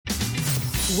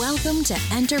Welcome to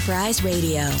Enterprise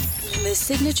Radio, the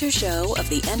signature show of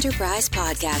the Enterprise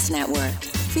Podcast Network,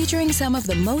 featuring some of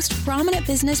the most prominent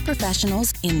business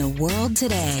professionals in the world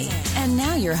today. And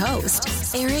now your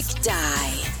host, Eric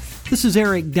Dye. This is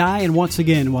Eric Dye, and once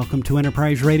again, welcome to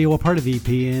Enterprise Radio, a part of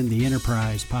EPN, the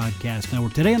Enterprise Podcast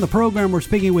Network. Today on the program, we're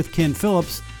speaking with Ken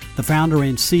Phillips, the founder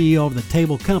and CEO of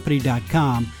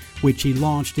thetablecompany.com, which he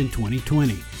launched in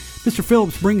 2020. Mr.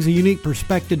 Phillips brings a unique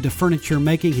perspective to furniture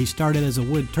making. He started as a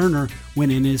wood turner when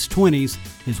in his 20s.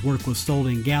 His work was sold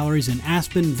in galleries in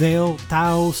Aspen, Vail,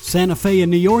 Taos, Santa Fe,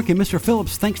 and New York. And Mr.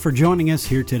 Phillips, thanks for joining us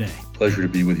here today. Pleasure to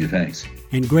be with you. Thanks.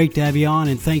 And great to have you on,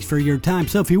 and thanks for your time.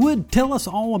 So if you would, tell us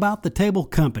all about the Table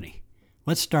Company.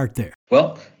 Let's start there.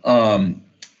 Well,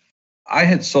 I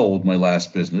had sold my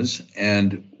last business,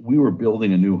 and we were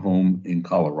building a new home in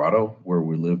Colorado, where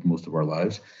we lived most of our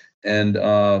lives. And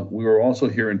we were also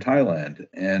here in Thailand,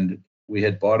 and we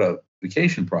had bought a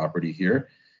vacation property here,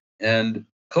 and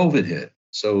COVID hit.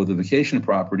 So the vacation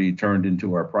property turned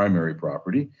into our primary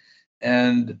property.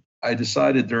 And I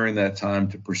decided during that time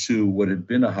to pursue what had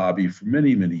been a hobby for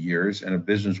many, many years and a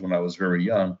business when I was very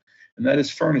young, and that is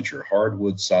furniture,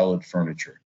 hardwood, solid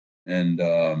furniture. And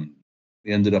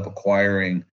we ended up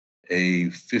acquiring a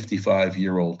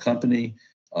 55-year-old company,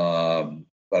 about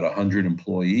 100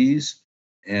 employees.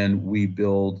 And we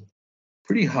build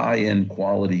pretty high-end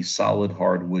quality, solid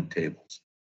hardwood tables.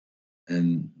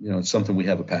 And, it's something we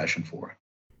have a passion for.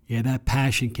 Yeah, that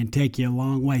passion can take you a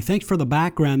long way. Thanks for the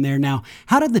background there. Now,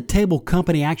 how did the Table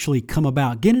Company actually come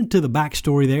about? Get into the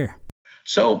backstory there.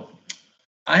 So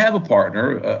I have a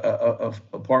partner,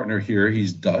 a partner here.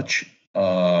 He's Dutch.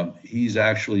 He's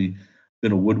actually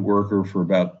been a woodworker for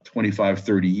about 25,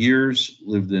 30 years,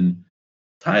 lived in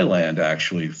Thailand,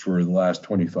 actually, for the last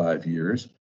 25 years.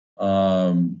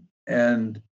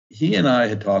 And he and I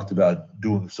had talked about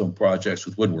doing some projects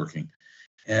with woodworking.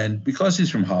 And because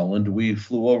he's from Holland, we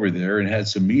flew over there and had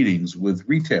some meetings with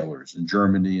retailers in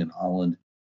Germany and Holland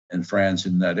and France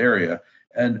in that area.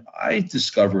 And I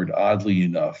discovered, oddly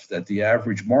enough, that the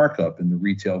average markup in the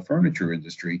retail furniture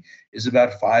industry is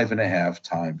about 5.5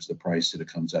 times the price that it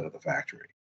comes out of the factory.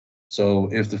 So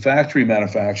if the factory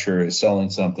manufacturer is selling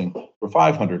something for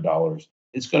 $500,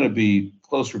 it's going to be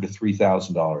closer to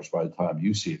 $3,000 by the time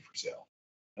you see it for sale.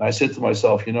 And I said to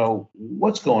myself,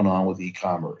 what's going on with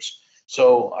e-commerce?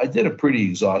 So I did a pretty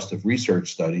exhaustive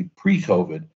research study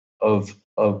pre-COVID of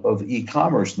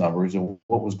e-commerce numbers and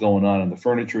what was going on in the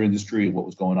furniture industry and what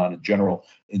was going on in general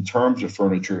in terms of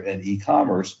furniture and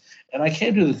e-commerce. And I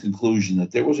came to the conclusion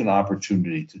that there was an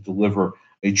opportunity to deliver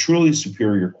a truly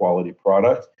superior quality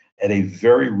product at a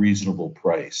very reasonable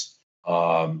price.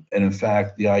 And in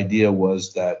fact, the idea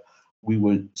was that we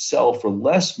would sell for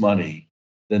less money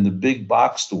than the big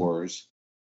box stores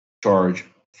charge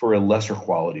for a lesser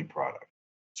quality product.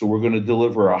 So we're going to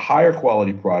deliver a higher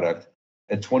quality product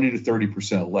at 20 to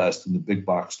 30% less than the big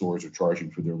box stores are charging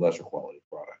for their lesser quality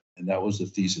product. And that was the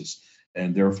thesis.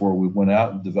 And therefore, we went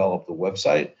out and developed a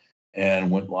website and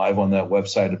went live on that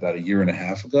website about 1.5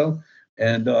 years ago.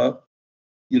 And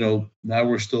now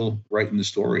we're still writing the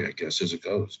story, I guess, as it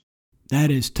goes. That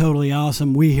is totally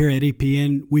awesome. We here at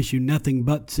EPN wish you nothing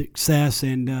but success.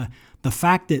 And the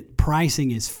fact that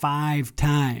pricing is 5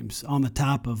 times on the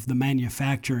top of the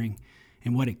manufacturing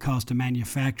and what it costs to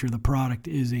manufacture the product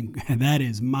that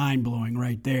is mind-blowing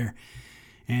right there.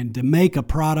 And to make a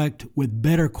product with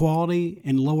better quality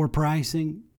and lower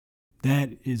pricing,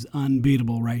 that is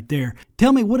unbeatable right there.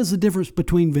 Tell me, what is the difference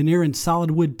between veneer and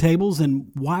solid wood tables,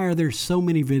 and why are there so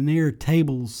many veneer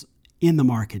tables in the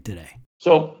market today?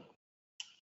 So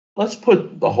let's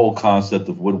put the whole concept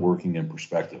of woodworking in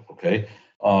perspective, okay?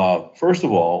 First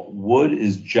of all, wood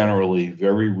is generally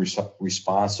very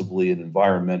responsibly and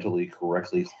environmentally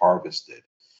correctly harvested.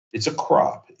 It's a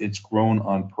crop. It's grown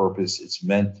on purpose. It's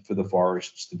meant for the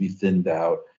forests to be thinned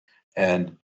out,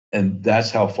 and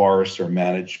that's how forests are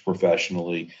managed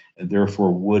professionally, and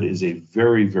therefore wood is a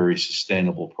very, very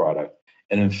sustainable product.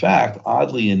 And in fact,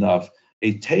 oddly enough,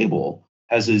 a table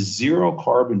has a 0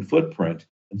 carbon footprint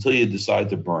until you decide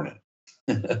to burn it.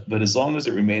 But as long as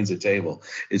it remains a table,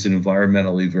 it's an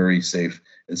environmentally very safe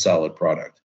and solid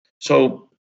product. So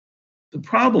the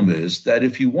problem is that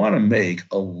if you want to make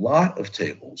a lot of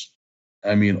tables,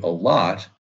 a lot,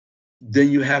 then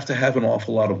you have to have an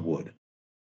awful lot of wood.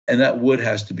 And that wood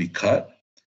has to be cut.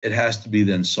 It has to be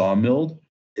then sawmilled.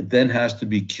 It then has to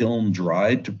be kiln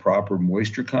dried to proper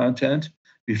moisture content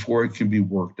before it can be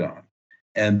worked on.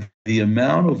 And the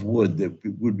amount of wood that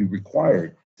would be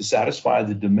required to satisfy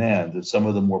the demand of some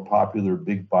of the more popular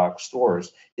big box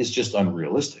stores is just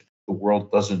unrealistic. The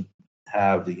world doesn't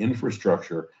have the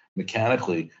infrastructure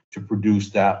mechanically to produce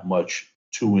that much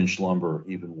 2-inch lumber,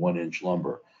 even 1-inch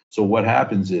lumber. So what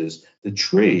happens is the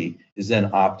tree is then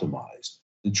optimized.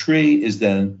 The tree is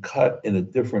then cut in a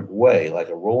different way, like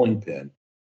a rolling pin,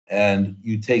 and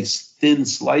you take thin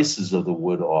slices of the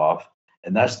wood off,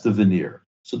 and that's the veneer.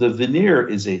 So the veneer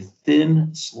is a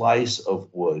thin slice of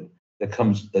wood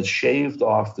that's shaved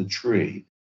off the tree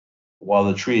while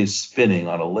the tree is spinning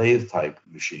on a lathe type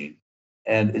machine,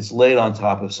 and it's laid on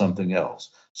top of something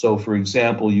else. So for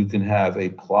example, you can have a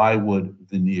plywood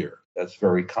veneer. That's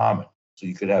very common. So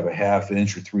you could have a 1/2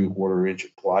 inch or 3/4 inch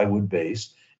plywood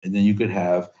base, and then you could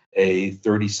have a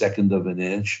 32nd of an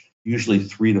inch, usually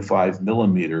 3 to 5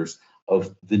 millimeters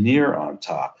of veneer on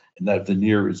top, and that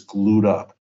veneer is glued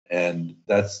up, and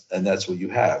that's what you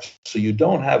have. So you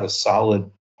don't have a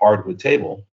solid hardwood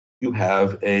table. You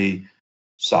have a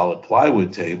solid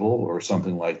plywood table or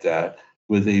something like that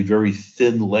with a very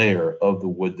thin layer of the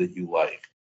wood that you like.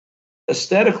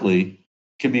 Aesthetically,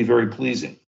 can be very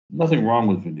pleasing. Nothing wrong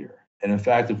with veneer. And in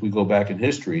fact, if we go back in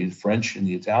history, the French and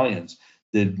the Italians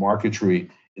did marquetry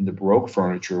in the Baroque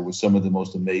furniture with some of the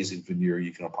most amazing veneer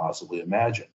you can possibly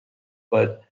imagine.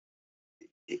 But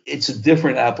it's a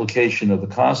different application of the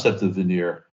concept of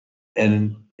veneer.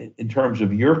 And in terms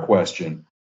of your question,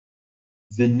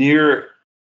 veneer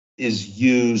is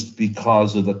used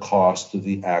because of the cost of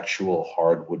the actual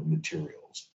hardwood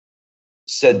materials.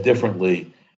 Said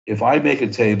differently, if I make a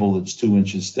table that's 2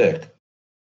 inches thick,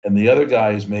 and the other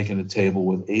guy is making a table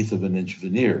with 1/8 of an inch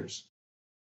veneers,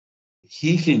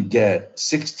 he can get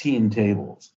 16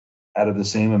 tables out of the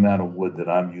same amount of wood that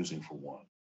I'm using for one.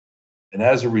 And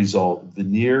as a result,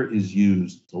 veneer is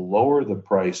used to lower the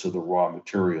price of the raw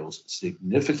materials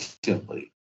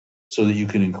significantly so that you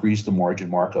can increase the margin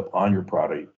markup on your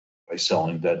product by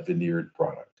selling that veneered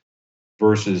product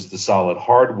versus the solid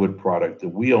hardwood product that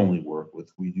we only work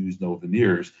with. We use no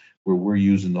veneers where we're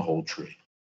using the whole tree.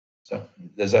 So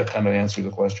does that kind of answer the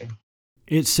question?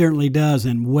 It certainly does,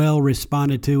 and well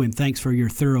responded to, and thanks for your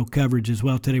thorough coverage as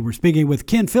well today. We're speaking with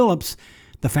Ken Phillips,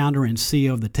 the founder and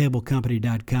CEO of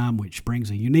TheTableCompany.com, which brings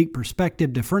a unique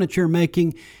perspective to furniture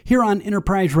making here on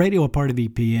Enterprise Radio, a part of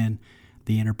EPN,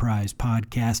 the Enterprise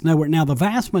Podcast Network. Now, the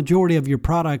vast majority of your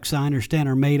products, I understand,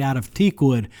 are made out of teak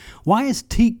wood. Why is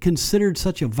teak considered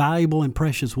such a valuable and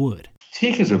precious wood?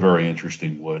 Teak is a very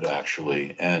interesting wood,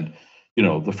 actually. And,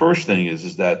 the first thing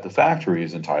is that the factory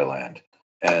is in Thailand.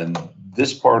 And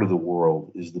this part of the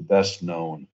world is the best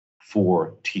known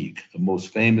for teak. The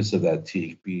most famous of that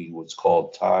teak being what's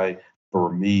called Thai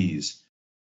Burmese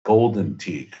golden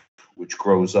teak, which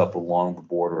grows up along the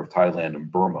border of Thailand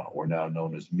and Burma, or now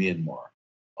known as Myanmar.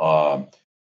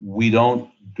 We don't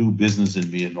do business in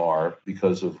Myanmar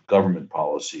because of government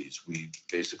policies. We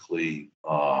basically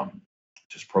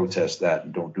just protest that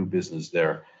and don't do business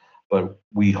there. But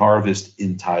we harvest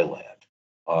in Thailand,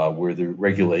 where the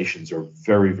regulations are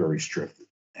very, very strict.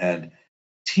 And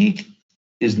teak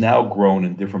is now grown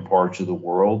in different parts of the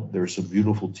world. There's some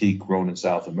beautiful teak grown in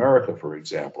South America, for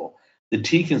example. The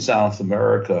teak in South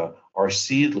America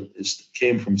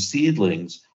came from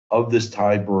seedlings of this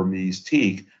Thai Burmese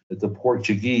teak that the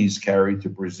Portuguese carried to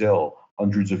Brazil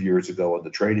hundreds of years ago on the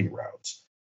trading routes.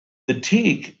 The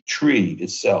teak tree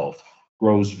itself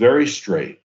grows very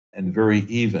straight and very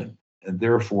even, and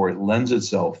therefore it lends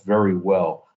itself very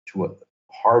well to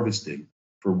harvesting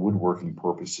for woodworking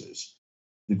purposes.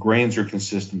 The grains are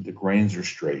consistent, the grains are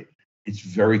straight. It's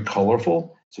very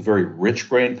colorful. It's a very rich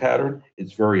grain pattern.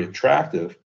 It's very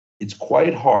attractive. It's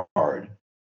quite hard,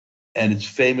 and it's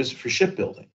famous for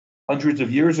shipbuilding. Hundreds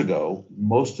of years ago,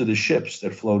 most of the ships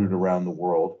that floated around the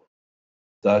world,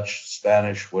 Dutch,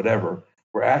 Spanish, whatever,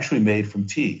 were actually made from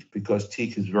teak because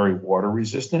teak is very water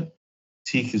resistant.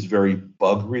 Teak is very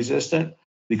bug resistant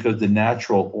because the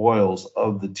natural oils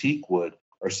of the teak wood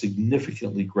are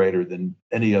significantly greater than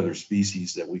any other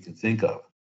species that we can think of.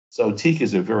 So teak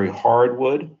is a very hard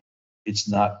wood. It's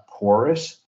not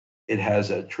porous. It has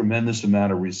a tremendous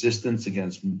amount of resistance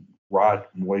against rot,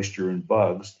 moisture, and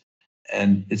bugs,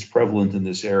 and it's prevalent in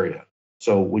this area.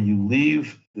 So when you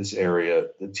leave this area,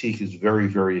 the teak is very,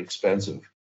 very expensive.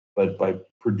 But by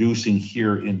producing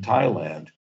here in Thailand,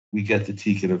 we get the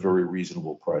teak at a very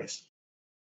reasonable price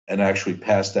and actually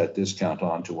pass that discount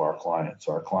on to our clients.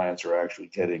 Our clients are actually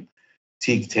getting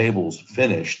teak tables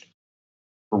finished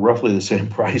for roughly the same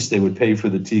price they would pay for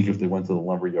the teak if they went to the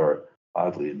lumber yard,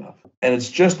 oddly enough. And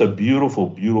it's just a beautiful,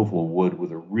 beautiful wood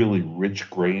with a really rich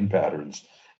grain patterns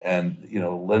and,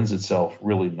 lends itself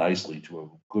really nicely to a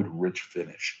good, rich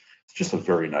finish. It's just a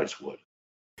very nice wood.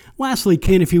 Lastly,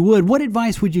 Ken, if you would, what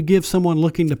advice would you give someone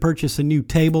looking to purchase a new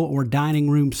table or dining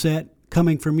room set?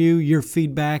 Coming from you, your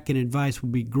feedback and advice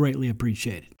would be greatly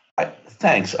appreciated.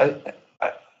 Thanks.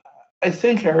 I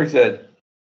think, Eric, that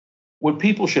what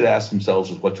people should ask themselves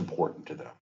is what's important to them.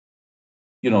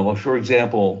 For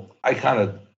example, I kind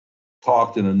of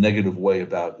talked in a negative way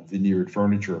about veneered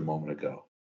furniture a moment ago.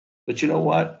 But you know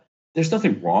what? There's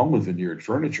nothing wrong with veneered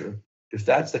furniture. If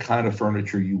that's the kind of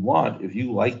furniture you want, if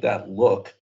you like that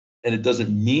look and it doesn't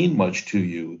mean much to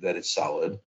you that it's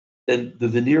solid, then the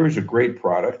veneer is a great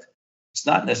product. It's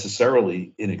not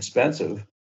necessarily inexpensive.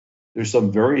 There's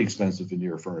some very expensive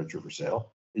veneer furniture for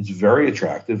sale. It's very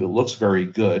attractive. It looks very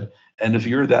good. And if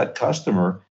you're that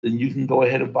customer, then you can go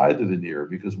ahead and buy the veneer,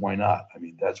 because why not? I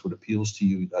mean, that's what appeals to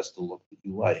you. That's the look that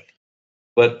you like.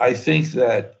 But I think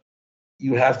that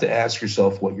you have to ask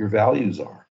yourself what your values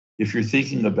are. If you're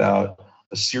thinking about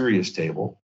a serious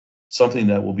table, something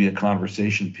that will be a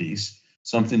conversation piece,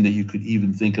 something that you could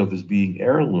even think of as being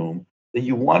heirloom, then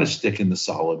you want to stick in the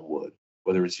solid wood,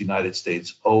 whether it's United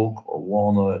States oak or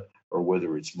walnut, or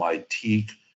whether it's my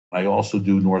teak. I also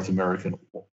do North American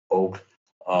oak,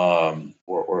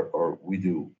 or we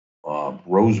do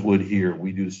rosewood here.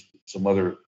 We do some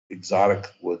other exotic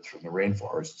woods from the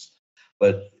rainforests.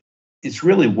 But it's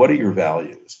really, what are your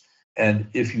values? And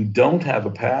if you don't have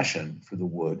a passion for the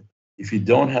wood, if you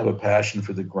don't have a passion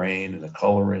for the grain and the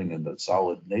coloring and the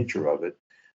solid nature of it,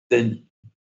 then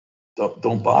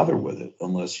don't bother with it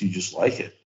unless you just like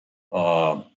it.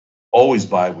 Always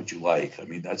buy what you like. I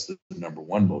mean, that's the number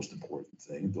one most important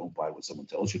thing. Don't buy what someone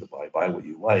tells you to buy. Buy what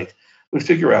you like, but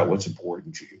figure out what's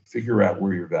important to you. Figure out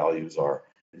where your values are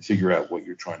and figure out what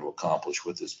you're trying to accomplish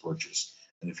with this purchase.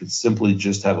 And if it's simply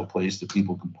just have a place that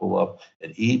people can pull up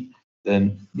and eat,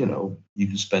 then, you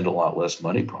can spend a lot less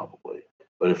money probably.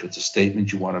 But if it's a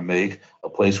statement you want to make, a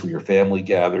place where your family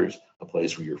gathers, a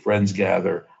place where your friends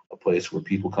gather, a place where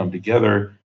people come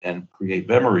together and create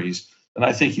memories, then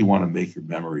I think you want to make your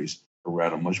memories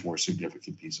around a much more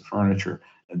significant piece of furniture.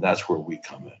 And that's where we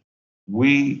come in.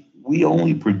 We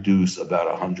only produce about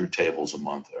 100 tables a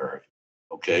month, Eric.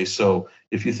 Okay, so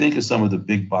if you think of some of the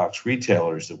big box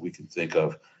retailers that we can think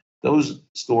of, those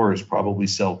stores probably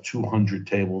sell 200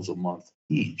 tables a month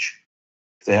each.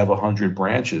 If they have 100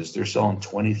 branches, they're selling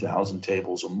 20,000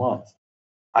 tables a month.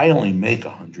 I only make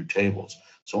 100 tables.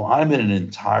 So I'm in an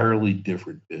entirely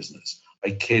different business.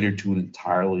 I cater to an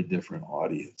entirely different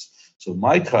audience. So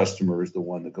my customer is the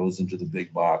one that goes into the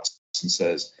big box and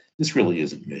says, this really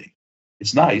isn't me.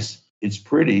 It's nice. It's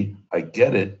pretty. I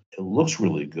get it. It looks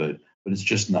really good, but it's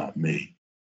just not me.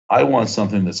 I want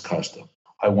something that's custom.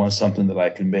 I want something that I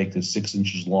can make that's 6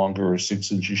 inches longer or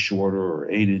 6 inches shorter or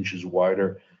 8 inches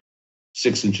wider,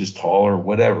 6 inches taller,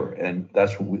 whatever. And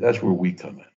that's where we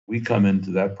come in. We come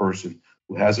into that person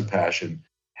who has a passion,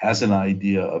 has an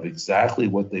idea of exactly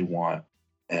what they want,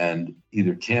 and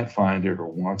either can't find it or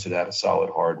wants it out of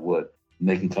solid hardwood, and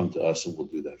they can come to us and we'll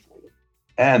do that for them.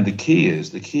 And the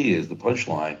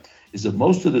punchline is that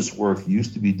most of this work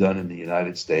used to be done in the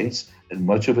United States, and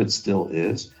much of it still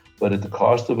is, but at the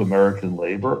cost of American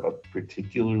labor,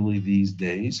 particularly these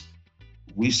days,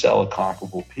 we sell a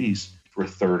comparable piece for a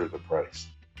third of the price.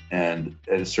 And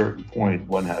at a certain point,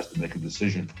 one has to make a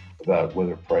decision about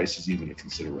whether price is even a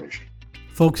consideration.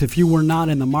 Folks, if you were not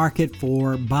in the market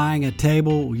for buying a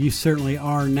table, you certainly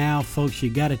are now. Folks, you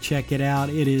got to check it out.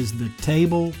 It is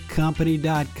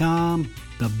thetablecompany.com,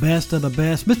 the best of the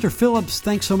best. Mr. Phillips,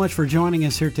 thanks so much for joining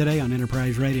us here today on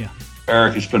Enterprise Radio.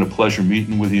 Eric, it's been a pleasure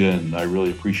meeting with you, and I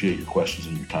really appreciate your questions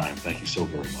and your time. Thank you so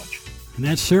very much. And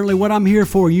that's certainly what I'm here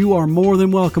for. You are more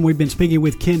than welcome. We've been speaking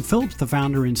with Ken Phillips, the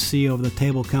founder and CEO of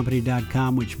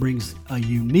thetablecompany.com, which brings a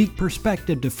unique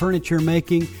perspective to furniture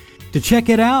making. To check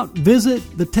it out, visit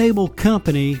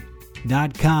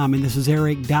thetablecompany.com. And this is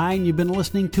Eric Dye, and you've been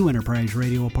listening to Enterprise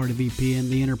Radio, a part of EPN,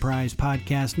 the Enterprise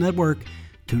Podcast Network.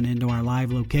 Tune into our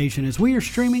live location as we are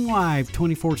streaming live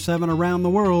 24/7 around the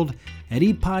world at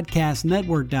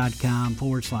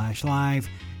epodcastnetwork.com/live.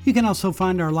 You can also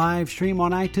find our live stream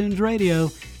on iTunes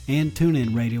Radio and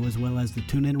TuneIn Radio, as well as the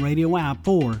TuneIn Radio app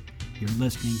for your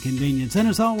listening convenience. And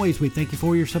as always, we thank you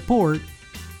for your support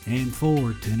and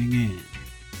for tuning in.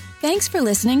 Thanks for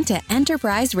listening to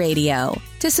Enterprise Radio.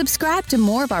 To subscribe to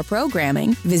more of our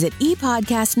programming, visit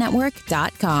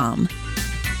epodcastnetwork.com.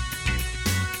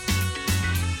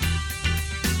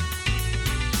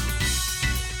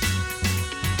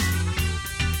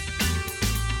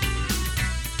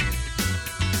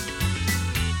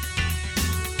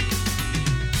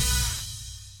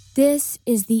 This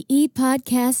is the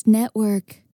ePodcast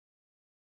Network.